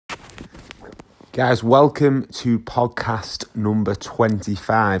Guys, welcome to podcast number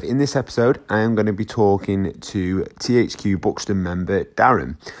 25. In this episode, I am going to be talking to THQ Buxton member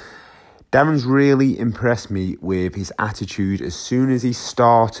Darren. Darren's really impressed me with his attitude. As soon as he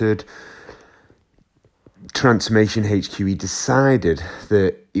started Transformation HQ, he decided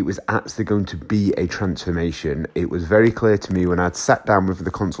that it was actually going to be a transformation. It was very clear to me when I'd sat down with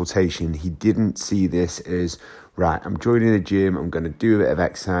the consultation, he didn't see this as, right, I'm joining a gym, I'm going to do a bit of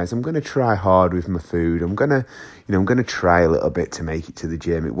exercise, I'm going to try hard with my food, I'm going to try a little bit to make it to the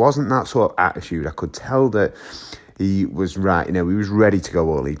gym. It wasn't that sort of attitude. I could tell that he was right, he was ready to go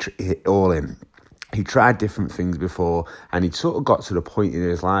all in. He tried different things before, and he'd sort of got to the point in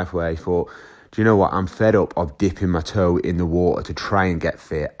his life where he thought, do you know what, I'm fed up of dipping my toe in the water to try and get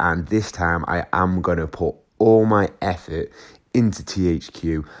fit, and this time I am going to put all my effort into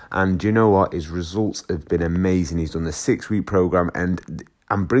THQ. And do you know what, his results have been amazing. He's done the 6-week program, and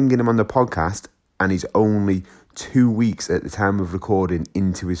I'm bringing him on the podcast, and he's only 2 weeks at the time of recording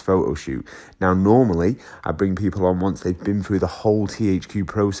into his photo shoot. Now, normally I bring people on once they've been through the whole THQ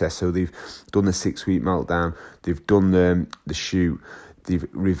process, so they've done the 6-week meltdown, they've done the shoot, they've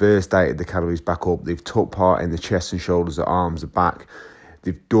reverse dieted the calories back up, they've took part in the chest and shoulders, the arms, the back,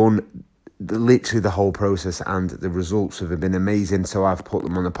 they've done literally the whole process, and the results have been amazing. So I've put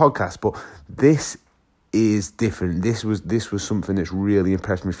them on the podcast. But this is different. This was something that's really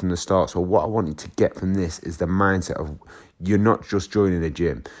impressed me from the start. So what I want you to get from this is the mindset of, you're not just joining a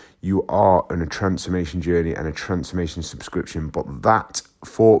gym, you are on a transformation journey and a transformation subscription. But that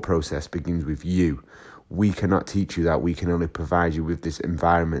thought process begins with you. We cannot teach you that. We can only provide you with this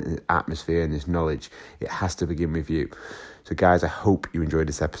environment and atmosphere and this knowledge. It has to begin with you. So guys, I hope you enjoyed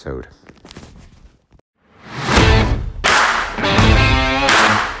this episode.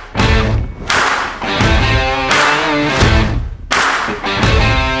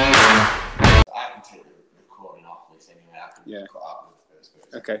 Yeah.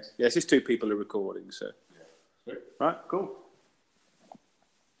 Okay. Yeah, it's just 2 people are recording, so. Yeah. Right, cool.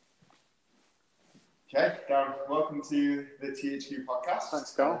 Okay, Darren, welcome to the THQ podcast.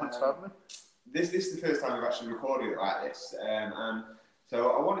 Thanks, Carl. Thanks for having me. This is the first time we've actually recorded it like this. And so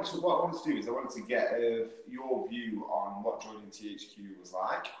what I wanted to do is I wanted to get your view on what joining THQ was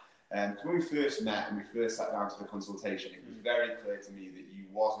like. When we first met and we first sat down to the consultation, it was very clear to me that you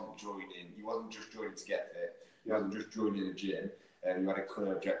wasn't just joining to get fit. You wasn't just joining a gym, you had a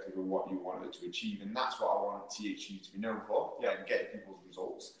clear objective of what you wanted to achieve, and that's what I wanted THQ to be known for, getting people's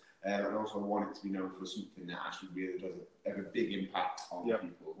results, and also want it to be known for something that actually really does have a big impact on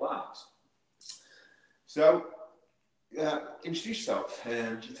people's lives. So, introduce yourself.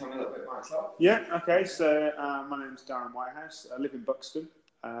 Can you tell me a little bit about yourself? Yeah, okay, so my name's Darren Whitehouse. I live in Buxton.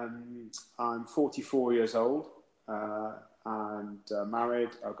 I'm 44 years old and married.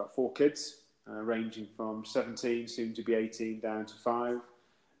 I've got 4 kids. Ranging from 17, soon to be 18, down to 5.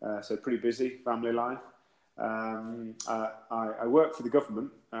 So pretty busy family life. I work for the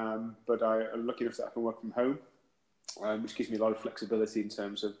government, but I'm lucky enough that I can work from home, which gives me a lot of flexibility in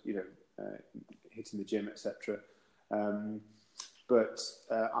terms of hitting the gym, etc. But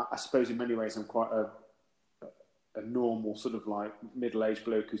I suppose in many ways I'm quite a normal sort of like middle-aged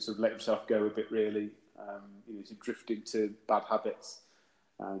bloke who sort of let himself go a bit, really, to drift into bad habits.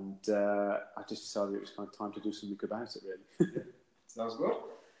 And I just decided it was kind of time to do something about it, really. Sounds good.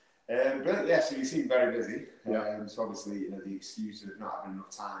 But yeah, so you seem very busy. So obviously, the excuse of not having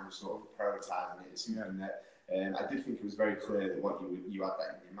enough time was sort of prioritising it. It's something that I did think it was very clear that what you had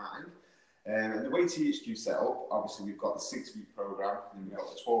that in your mind. And the way THQ set up, obviously we've got the 6-week program and we've got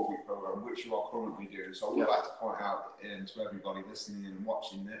the 12-week program, which you are currently doing. So I would like to point out to everybody listening and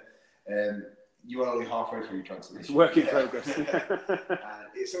watching that you are only halfway through your transformation. It's work in progress.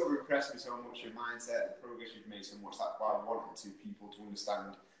 It sort of impressed me so much, your mindset, the progress you've made so much. That's why I wanted people to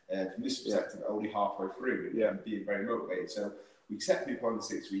understand from this perspective, only halfway through and being very motivated. So we set people on the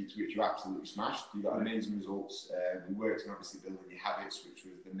 6 weeks, which you absolutely smashed. You got amazing results. We worked on obviously building your habits, which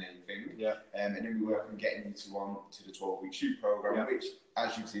was the main thing. And then we worked on getting you to the 12-week shoot program, which,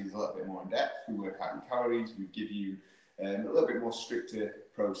 as you've seen, is a little bit more in depth. We work out your calories. We give you a little bit more stricter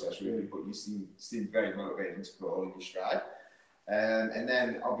process, really, but you seem very motivated to put all in your stride. And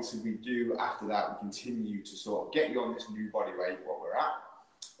then obviously we do, after that, we continue to sort of get you on this new body weight, what we're at,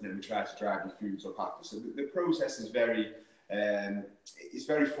 and then we try to drive your foods up after. So the process is very, it's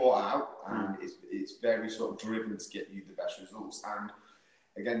very thought out, and it's very sort of driven to get you the best results. And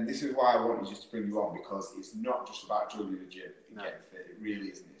again, this is why I wanted just to bring you on, because it's not just about joining the gym and getting fit. It really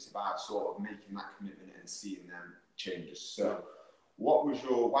isn't. It's about sort of making that commitment and seeing them changes. So why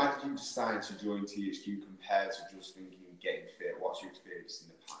did you decide to join THQ compared to just thinking getting fit? What's your experience in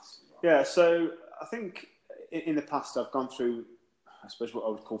the past as well? Yeah, so I think in the past I've gone through, I suppose, what I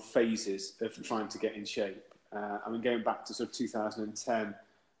would call phases of trying to get in shape. I mean, going back to sort of 2010,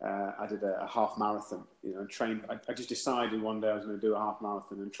 I did a half marathon, and trained. I just decided one day I was going to do a half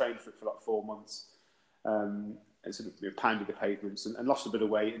marathon and trained for it for like 4 months. And sort of pounded the pavements and lost a bit of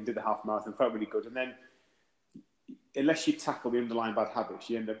weight and did the half marathon, felt really good. And then, unless you tackle the underlying bad habits,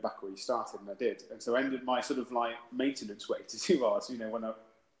 you end up back where you started, and I did. And so I ended my sort of like maintenance weight, as you are,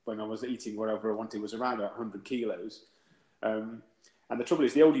 when I was eating whatever I wanted, was around 100 kilos. And the trouble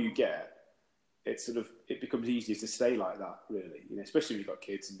is, the older you get, it becomes easier to stay like that, really. Especially when you've got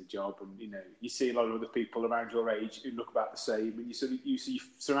kids and the job, and you see a lot of other people around your age who look about the same, and you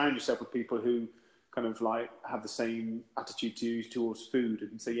surround yourself with people who kind of like have the same attitude towards food,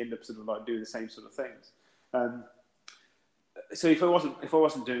 and so you end up sort of like doing the same sort of things. So if I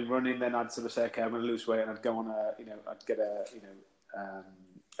wasn't doing running, then I'd sort of say, okay, I'm going to lose weight, and I'd go on I'd get a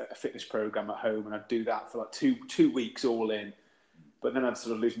fitness program at home, and I'd do that for like two weeks all in. But then I'd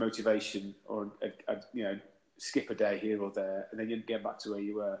sort of lose motivation, or I'd skip a day here or there, and then you'd get back to where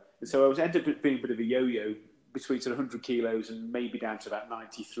you were. And so I ended up being a bit of a yo-yo between sort of 100 kilos and maybe down to about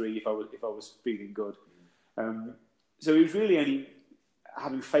 93 if I was feeling good. So it was really only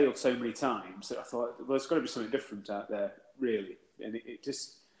having failed so many times that I thought, well, there's got to be something different out there, really. And it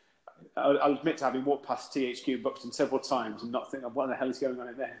just, I'll admit to having walked past THQ in Buxton several times and not thinking, what the hell is going on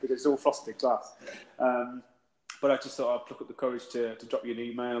in there? Because it's all frosted glass. But I just thought I'd pluck up the courage to drop you an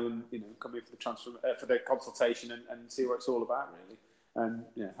email and come in for the consultation and see what it's all about, really. And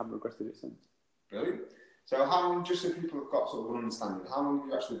haven't regretted it since. Brilliant. So how long, just so people have got sort of an understanding, how long have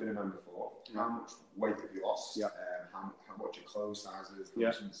you actually been a member for? How much weight have you lost? Yeah. How much your clothes sizes, the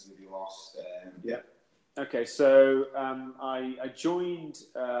dimensions have you lost? Okay, so I joined.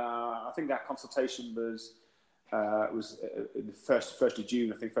 I think that consultation was the first of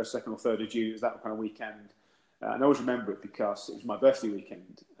June. I think first, second, or third of June. It was that kind of weekend, and I always remember it because it was my birthday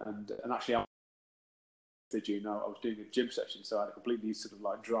weekend, and actually on June I was doing a gym session, so I had a completely sort of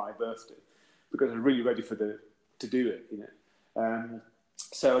like dry birthday because I was really ready to do it.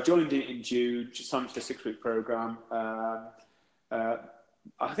 So I joined it in June, just signed up for a 6-week program.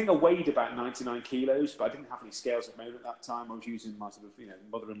 I think I weighed about 99 kilos, but I didn't have any scales of my own at that time. I was using my sort of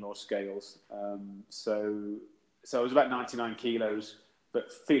mother-in-law scales. So I was about 99 kilos, but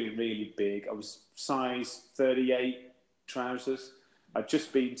feeling really big. I was size 38 trousers. I'd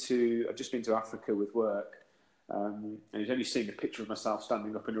just been to Africa with work, and I'd only seen a picture of myself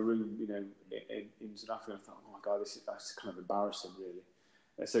standing up in a room, in South Africa. And I thought, oh my God, that's kind of embarrassing, really.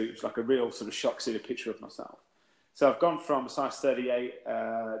 So it was like a real sort of shock seeing a picture of myself. So I've gone from size 38,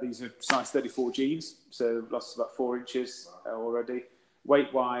 these are size 34 jeans, so lost about 4 inches already.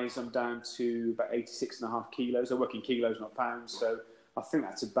 Weight-wise, I'm down to about 86.5 kilos. I work in kilos, not pounds, so I think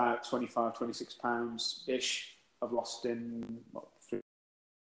that's about 25, 26 pounds-ish I've lost in, 3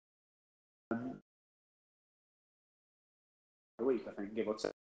 a week, I think, give or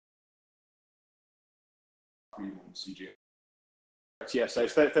take. 3 months, CG. Yeah, so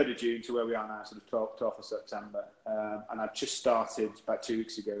it's 3rd of June to where we are now, sort of 12th of September. And I've just started about 2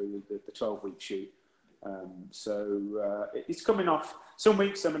 weeks ago with the 12-week shoot. So it's coming off. Some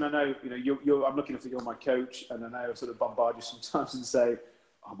weeks, I mean, I know, I'm lucky enough that you're my coach, and I know I sort of bombard you sometimes and say,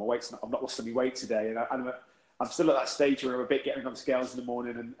 oh, my weight's I've not lost any weight today. And I'm still at that stage where I'm a bit getting on the scales in the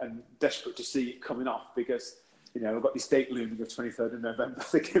morning and desperate to see it coming off because, I've got this date looming of 23rd of November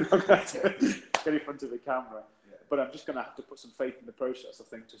thinking I'm going to get in front of the camera. But I'm just going to have to put some faith in the process, I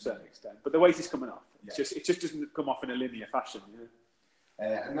think, to a certain extent. But the weight is coming off. Yeah. It just doesn't come off in a linear fashion.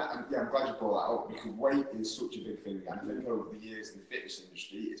 I'm glad you brought that up because weight is such a big thing. And I think over the years in the fitness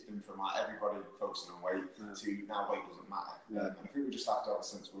industry, it's been from like everybody focusing on weight to now weight doesn't matter. And I think we just have to have a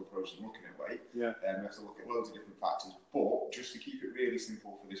sensible approach in looking at weight. We have to look at loads of different factors. But just to keep it really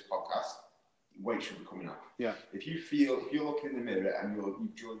simple for this podcast, weight should be coming up. Yeah. If you're looking in the mirror and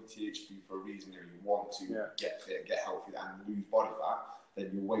you've joined THQ for a reason, or you want to get fit, get healthy, and lose body fat, then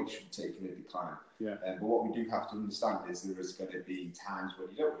your weight should take a decline. Yeah. But what we do have to understand is there is going to be times when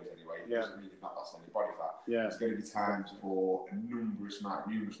you don't lose any weight. It doesn't mean you've not lost any body fat. Yeah. There's going to be times for a numerous amount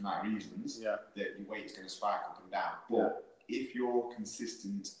of reasons that your weight is going to spike up and down. But if you're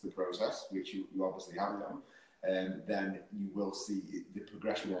consistent to the process, which you obviously have done, then you will see the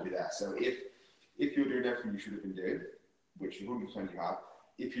progression will be there. So if you're doing everything you should have been doing, which you 100% you have,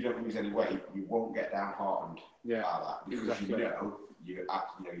 if you don't lose any weight, you won't get downhearted by that because you've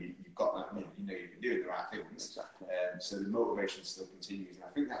got that, you've been doing the right things. Exactly. So the motivation still continues. And I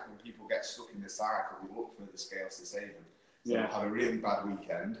think that when people get stuck in the cycle, they look for the scales to save them. So they'll have a really bad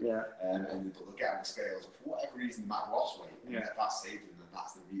weekend, and they'll get on the scales, and for whatever reason they might have lost weight, and that saves them, and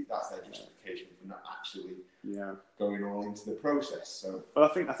that's their justification for going all into the process. So, well,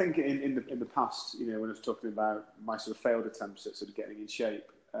 I think in the past, when I was talking about my sort of failed attempts at sort of getting in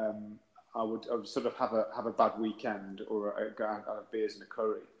shape, I would sort of have a bad weekend or go out have beers and a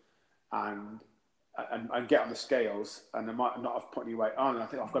curry, and get on the scales, and I might not have put any weight on, and I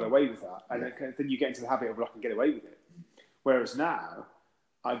think I've got away with that, and then you get into the habit of, well, I can get away with it. Whereas now,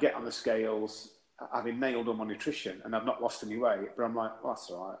 I get on the scales, having nailed all my nutrition, and I've not lost any weight, but I'm like, well, that's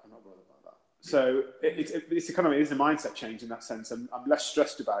all right, I'm not bothered about that. So it is a mindset change in that sense. I'm less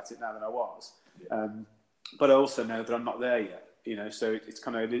stressed about it now than I was, but I also know that I'm not there yet. So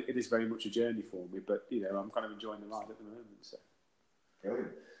it is very much a journey for me, but I'm kind of enjoying the ride at the moment. So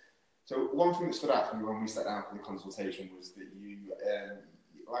brilliant. So one thing that stood out for me when we sat down for the consultation was that you,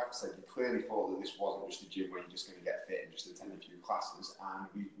 like I said, you clearly thought that this wasn't just a gym where you're just going to get fit and just attend a few classes.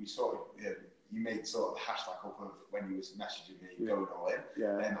 And we sort of, you made sort of the hashtag up of when you was messaging me, going all in.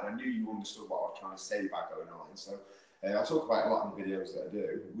 And I knew you understood what I was trying to say by going all in. So I talk about a lot in the videos that I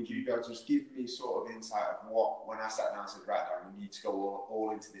do. Would you be able to just give me sort of insight of what, when I sat down and said, right, Darren, you need to go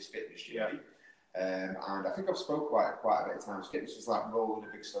all into this fitness journey. And I think I've spoken about it quite a bit of times. Fitness is like rolling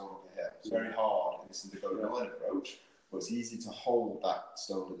a big stone up a hill. It's very hard, and this is the going all in approach. But it's easy to hold that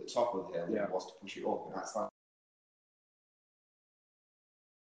stone at the top of the hill than it was to push it up, and that's like.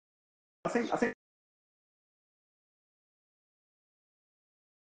 I think.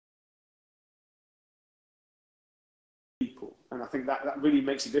 People, and I think that really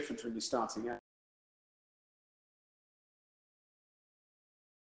makes a difference when you're starting out.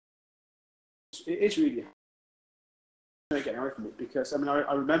 It is really hard getting away from it, because I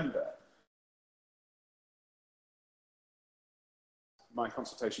remember my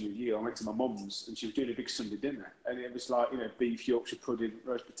consultation with you. I went to my mum's and she was doing a big Sunday dinner, and it was like beef, Yorkshire pudding,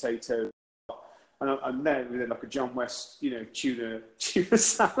 roast potato, and then we had like a John West tuna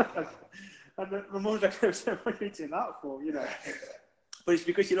salad. And my mum was like, "What are you doing that for?" But it's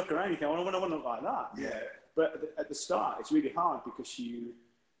because you look around and you think, "I want to look like that." Yeah. But at the start, it's really hard because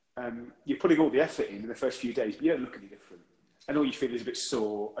you're putting all the effort in the first few days, but you don't look any different, and all you feel is a bit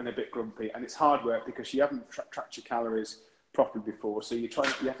sore and a bit grumpy, and it's hard work because you haven't tracked your calories properly before, so you're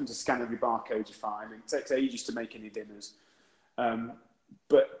having to scan every barcode you find, and it takes ages to make any dinners,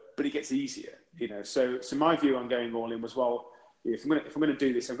 but it gets easier, So my view on going all in was, well, if I'm going to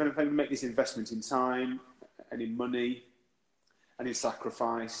do this, I'm going to make this investment in time and in money and in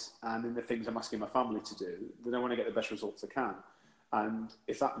sacrifice and in the things I'm asking my family to do. Then I want to get the best results I can. And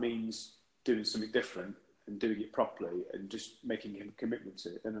if that means doing something different and doing it properly and just making a commitment to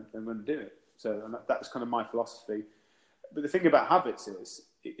it, then I'm going to do it. So that's kind of my philosophy. But the thing about habits is,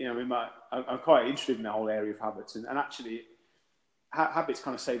 I'm quite interested in the whole area of habits. And actually, habits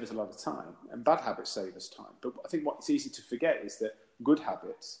kind of save us a lot of time, and bad habits save us time. But I think what's easy to forget is that good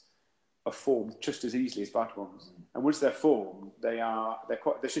habits are formed just as easily as bad ones. And once they're formed, they're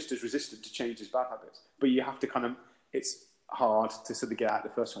just as resistant to change as bad habits. But you have to it's hard to sort of get out the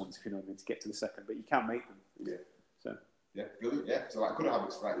first ones, if you know what I mean, to get to the second, but you can make them. So. Yeah, brilliant. Yeah, so like good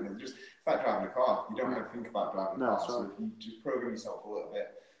habits, like just it's like driving a car. You don't have to think about driving a car. So if you just program yourself a little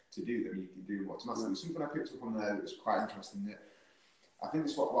bit to do them, you can do them automatically. Something I picked up on there that was quite interesting. That I think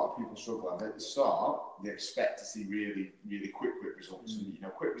it's what a lot of people struggle with. At the start, they expect to see really, really quick results. And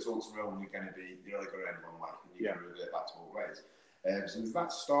quick results are only going to be you're only going to end one way, and you're going to revert back to old ways. So there's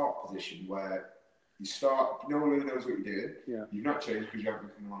that start position where you start. No one really knows what you're doing. Yeah. You've not changed because you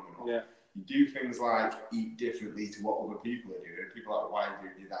haven't become long enough. Yeah. You do things like eat differently to what other people are doing. People are like, why do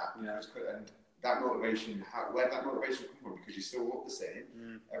you do that? Yeah. And that motivation, where did that motivation come from? Because you still look the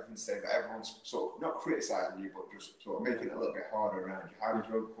same, everything's the same, but everyone's sort of not criticising you, but just sort of making it a little bit harder around you. How did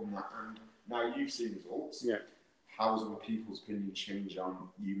you overcome that? And now you've seen results. Yeah. How has other people's opinion changed on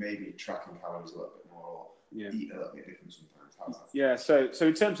you maybe tracking calories a little bit more or eating a little bit different sometimes? How's that? Yeah, so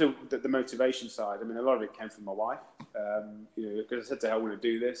in terms of the motivation side, I mean, a lot of it came from my wife. Because I said to her, I want to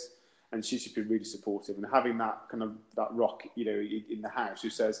do this. And she's been really supportive, and having that kind of that rock, in the house who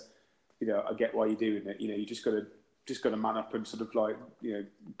says, I get why you're doing it. You just got to man up and sort of like,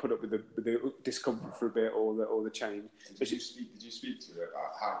 put up with the discomfort for a bit or the change. Did you speak to her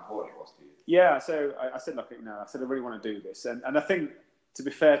about how important it was to you? Yeah, so I said, look, I said I really want to do this, and I think, to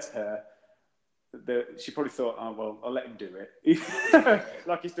be fair to her, she probably thought, oh well, I'll let him do it,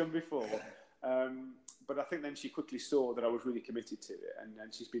 like he's done before. But I think then she quickly saw that I was really committed to it,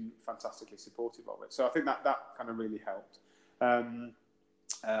 and she's been fantastically supportive of it. So I think that kind of really helped. So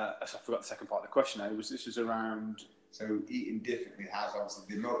I forgot the second part of the question. This was around. So eating differently has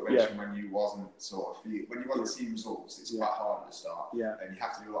obviously the motivation when you wasn't seeing results. It's quite hard at the start, and you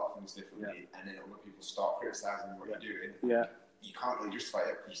have to do a lot of things differently, and then other people start criticising what you're doing. you can't really justify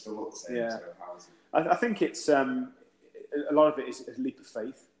it because you still look the same. Yeah. So how is it? I think it's a lot of it is a leap of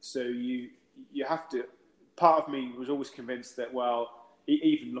faith. So you have to. Part of me was always convinced that, well,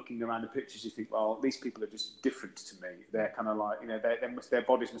 even looking around the pictures, you think, well, these people are just different to me. They're kind of like, you know, their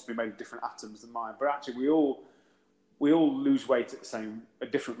bodies must be made of different atoms than mine. But actually, we all lose weight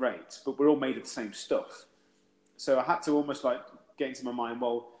at different rates, but we're all made of the same stuff. So I had to almost like get into my mind,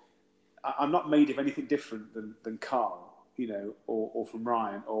 well, I'm not made of anything different than Carl, you know, or from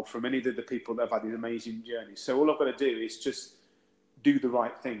Ryan, or from any of the people that have had these amazing journeys. So all I've got to do is just do the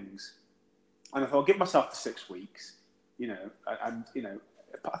right things. And if I'll give myself the 6 weeks, you know, and, you know,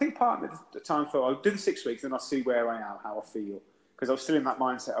 I think part of the time for I'll do the 6 weeks, then I'll see where I am, how I feel. Because I was still in that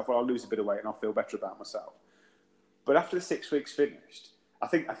mindset of, well, I'll lose a bit of weight and I'll feel better about myself. But after the 6 weeks finished, I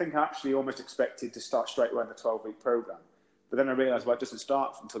think I actually almost expected to start straight away on the 12-week program. But then I realised, well, it doesn't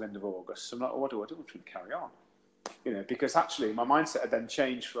start until the end of August. So I'm like, well, what do I do? I'm trying to carry on. You know, because actually my mindset had then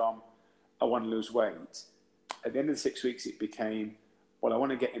changed from, I want to lose weight. At the end of the 6 weeks, it became, well, I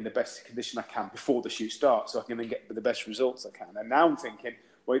want to get in the best condition I can before the shoot starts so I can then get the best results I can. And now I'm thinking,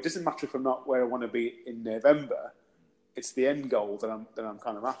 well, it doesn't matter if I'm not where I want to be in November. It's the end goal that I'm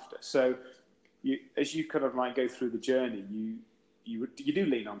kind of after. So as you kind of like go through the journey, you do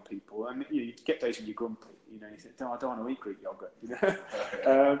lean on people, and you get days when you're grumpy. You know, you think, "No, I don't want to eat Greek yogurt." You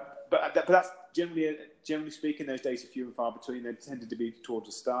know, but that's generally speaking, those days are few and far between. They tended to be towards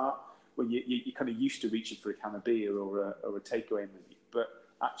the start when you're kind of used to reaching for a can of beer or a takeaway menu. But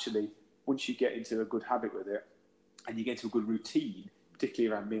actually, once you get into a good habit with it, and you get into a good routine,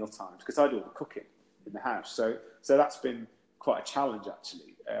 particularly around meal times, because I do all the cooking in the house, so that's been quite a challenge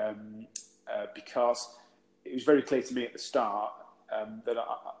actually, because it was very clear to me at the start that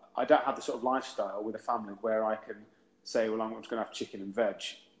I don't have the sort of lifestyle with a family where I can say, well, I'm just going to have chicken and veg,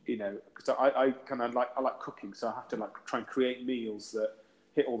 you know, because I kind of I like cooking, so I have to like try and create meals that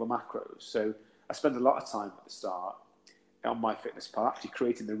hit all the macros. So I spend a lot of time at the start on MyFitnessPal actually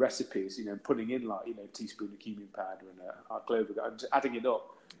creating the recipes, you know, putting in like, you know, a teaspoon of cumin powder and a clove and just adding it up.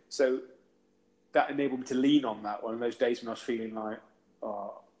 So that enabled me to lean on that one of those days when I was feeling like,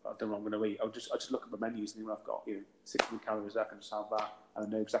 oh, I don't know what I'm going to eat. I just look at my menus and I've got, you know, 600 calories. I can just have that, and I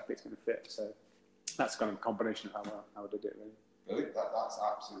know exactly it's going to fit. So that's kind of a combination of how I did it. Really. Brilliant. That's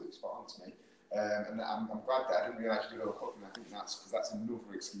absolutely spot on to me. And I'm glad that I didn't realise you did all the cooking. I think that's because that's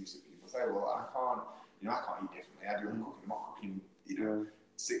another excuse that people say. Well, I can't eat differently. I do all the cooking. I'm not cooking, you know,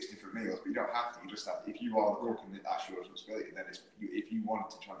 6 different meals. But you don't have to. You just have. If you are the cook and that's your responsibility, then if you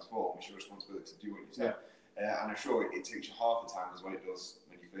want to transform, it's your responsibility to do what you say. And I'm sure it takes you half the time as what it does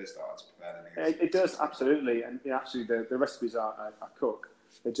when you first start to prepare the meals. It does, absolutely. And actually, the recipes I cook,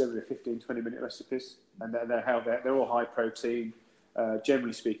 they're generally 15-20 minute recipes, and they're all high protein,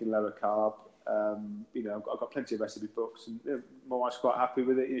 generally speaking, lower carb. You know, I've got plenty of recipe books, and you know, my wife's quite happy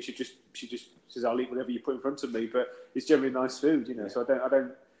with it. You know, she just says, "I'll eat whatever you put in front of me," but it's generally nice food. You know, so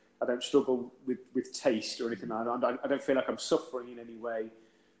I don't struggle with taste or anything like that. I don't feel like I'm suffering in any way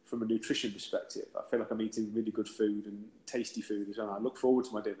from a nutrition perspective. I feel like I'm eating really good food and tasty food as well. I look forward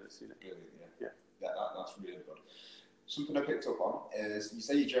to my dinners. You know. Brilliant, yeah. That's really good. Something I picked up on is you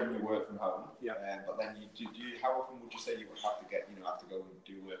say you generally work from home. Yeah. But then how often would you say you would have to go and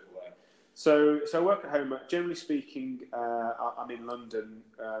do work away? So I work at home. Generally speaking, I'm in London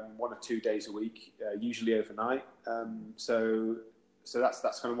 1 or 2 days a week, usually overnight. So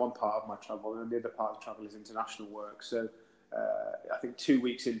that's kind of one part of my travel, and the other part of travel is international work. So I think 2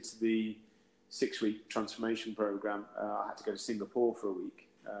 weeks into the 6-week transformation program, I had to go to Singapore for a week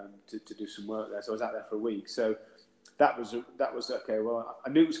to do some work there. So I was out there for a week. So that was okay. Well, I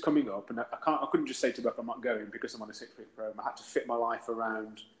knew it was coming up, and I couldn't just say to work I'm not going because I'm on a 6-week program. I had to fit my life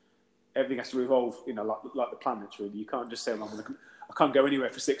around. Everything has to revolve, you know, like the planets. Really, you can't just say, "Well, I can't go anywhere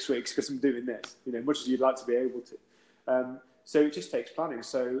for 6 weeks because I'm doing this." You know, much as you'd like to be able to. So it just takes planning.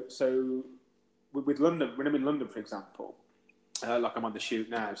 So with London, when I'm in London, for example, like I'm on the shoot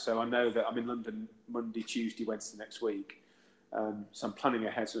now, so I know that I'm in London Monday, Tuesday, Wednesday next week. So I'm planning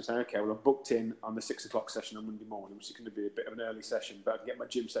ahead. So I'm saying, okay, well, I've booked in on the 6 o'clock session on Monday morning, which is going to be a bit of an early session, but I can get my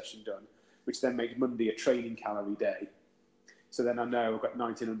gym session done, which then makes Monday a training calorie day. So then I know I've got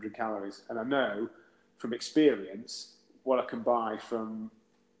 1,900 calories, and I know from experience what I can buy from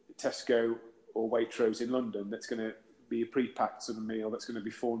Tesco or Waitrose in London that's going to be a pre-packed sort of meal that's going to be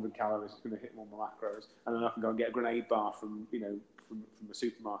 400 calories. It's going to hit all my macros, and then I can go and get a grenade bar from the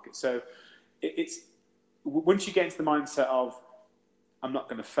supermarket. So it's once you get into the mindset of I'm not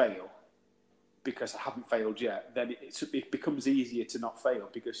going to fail because I haven't failed yet, then it becomes easier to not fail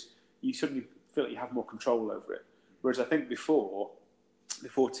because you suddenly feel like you have more control over it. Whereas I think before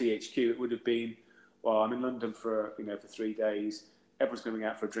THQ, it would have been, well, I'm in London for 3 days. Everyone's going to be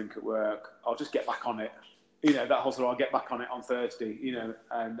out for a drink at work. I'll just get back on it. That whole sort of, I'll get back on it on Thursday,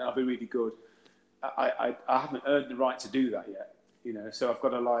 and I'll be really good. I haven't earned the right to do that yet, so I've got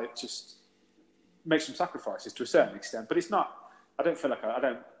to just make some sacrifices to a certain extent. But it's not. I don't feel like I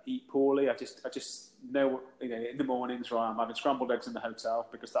don't eat poorly. I just know, in the mornings, right, I'm having scrambled eggs in the hotel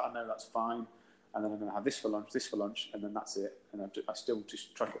because I know that's fine, and then I'm going to have this for lunch, and then that's it. And I still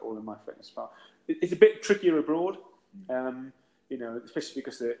just track it all in my fitness pal. It's a bit trickier abroad. Especially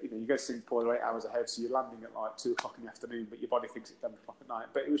because you go to Singapore, they're 8 hours ahead, so you're landing at like 2 o'clock in the afternoon, but your body thinks it's 10 o'clock at night.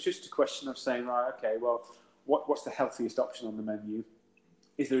 But it was just a question of saying, right, okay, well, what's the healthiest option on the menu?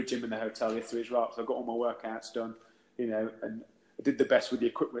 Is there a gym in the hotel? If there is, right, so I've got all my workouts done, and I did the best with the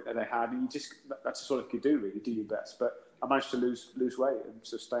equipment that they had, and that's just all you could do, really, do your best. But I managed to lose weight and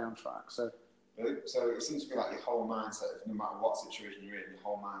so stay on track. So it seems to me like your whole mindset, no matter what situation you're in, your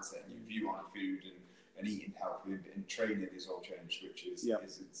whole mindset and your view on food and eating healthy and training is all changed, which is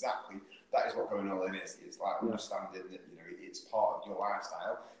exactly, that is what going all in is. It's like understanding that it's part of your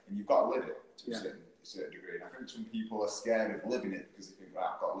lifestyle and you've got to live it to a certain degree. And I think some people are scared of living it because they think, right,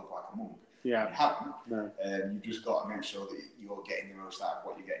 I've got to live like a monk. Yeah. You haven't. No. You've just got to make sure that you're getting the most out of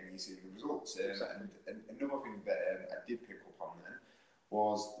what you're getting and you're seeing the results. And another thing that I did pick up on then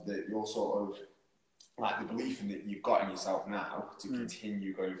was that you're sort of like the belief in that you've got in yourself now to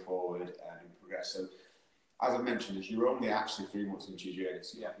continue going forward and progress. So as I mentioned, you're only actually 3 months into your journey,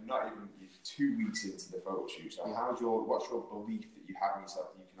 so you're not even 2 weeks into the photo shoot. So what's your belief that you have in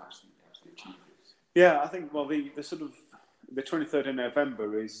yourself that you can actually achieve this? Yeah, I think the 23rd of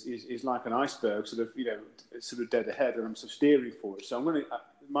November is like an iceberg, sort of dead ahead, and I'm sort of steering for it. So I'm going to.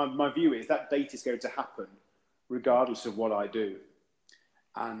 My view is that date is going to happen, regardless of what I do.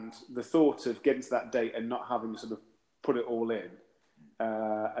 And the thought of getting to that date and not having to sort of put it all in,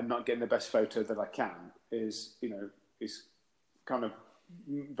 and not getting the best photo that I can is kind of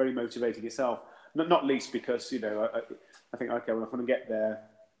very motivating itself. Not least because I think, okay, well, if I'm going to get there,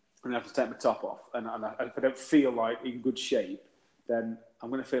 I'm going to have to take my top off, and if I don't feel like in good shape, then I'm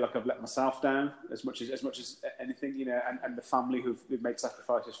going to feel like I've let myself down as much as anything, and the family who've made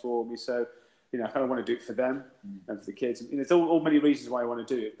sacrifices for me. So, I kind of want to do it for them and for the kids. And it's all many reasons why I want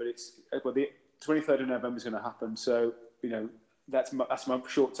to do it, but the 23rd of November is going to happen. So, that's my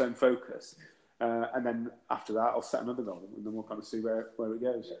short-term focus. And then after that, I'll set another goal, and then we'll kind of see where it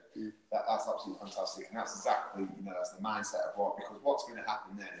goes. Yeah. That's absolutely fantastic, and that's exactly that's the mindset of because what's going to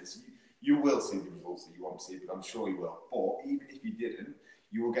happen then is you will see the results that you want to see, but I'm sure you will. But even if you didn't,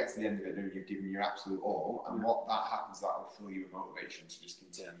 you will get to the end of it knowing you've given your absolute all, and what that happens, that will fill you with motivation to just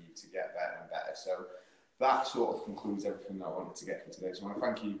continue to get better and better. So that sort of concludes everything that I wanted to get for today. So I want to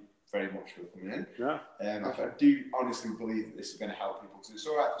thank you very much for coming in. Yeah. I do honestly believe that this is going to help people, because it's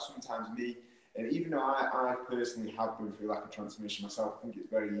all right for sometimes me. And even though I personally have been through like a transformation myself, I think it's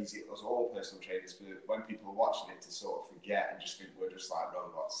very easy, as all personal trainers, for when people are watching it to sort of forget and just think we're just like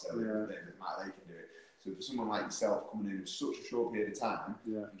robots, so they can do it. So for someone like yourself coming in such a short period of time,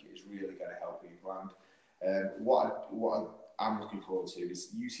 I think it is really going to help people. And what I'm looking forward to is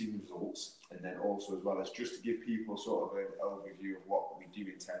you seeing the results, and then also as well as just to give people sort of an overview of what we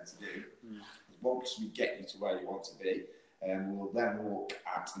do intend to do. Once we get you to where you want to be, we'll then look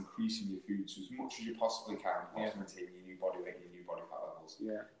at increasing your food to as much as you possibly can, whilst maintaining your new body weight and your new body fat levels.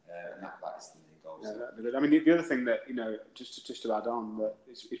 Yeah. And that is the main goal. Yeah, I mean, the other thing that, just to add on, that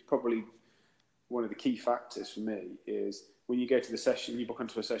is probably one of the key factors for me is when you go to the session, you book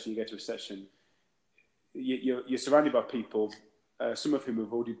onto a session, you go to a session, you're surrounded by people, some of whom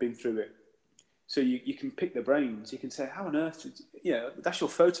have already been through it. So you can pick their brains. You can say, how on earth that's your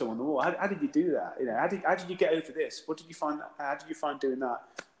photo on the wall. How did you do that? How did you get over this? What did you find? How did you find doing that?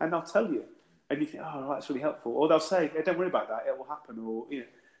 And they'll tell you. And you think, oh, that's really helpful. Or they'll say, hey, don't worry about that. It will happen. Or,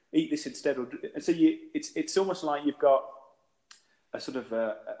 eat this instead. And so it's almost like you've got a sort of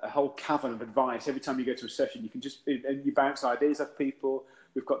a whole cavern of advice. Every time you go to a session, you can and you bounce ideas off people.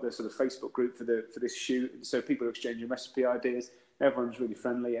 We've got the sort of Facebook group for this shoot. And so people are exchanging recipe ideas. Everyone's really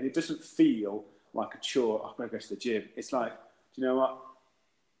friendly. And it doesn't feel like a chore. I'm going to go to the gym. It's like, do you know what?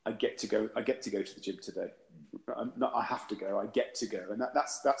 I get to go to the gym today. I have to go. I get to go, and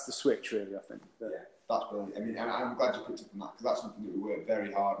that's the switch, really. I think. Yeah, that's brilliant. I mean, and I'm glad you picked up on that, because that's something that we work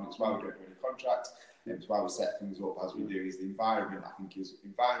very hard, and it's why we don't do any contract, and it's why we set things up as we do. Is the environment? I think is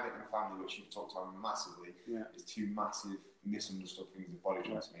environment and family, which you've talked on massively. Is two massive misunderstood things of body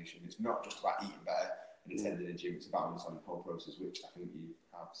transformation. It's not just about eating better and attending a gym. It's about understanding the whole process, which I think you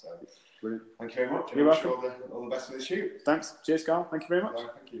have. So, brilliant. Thank you very much. You're welcome. All the best for the shoot. Thanks. Cheers, Carl. Thank you very much.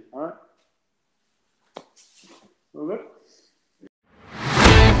 Thank you. All right. All good.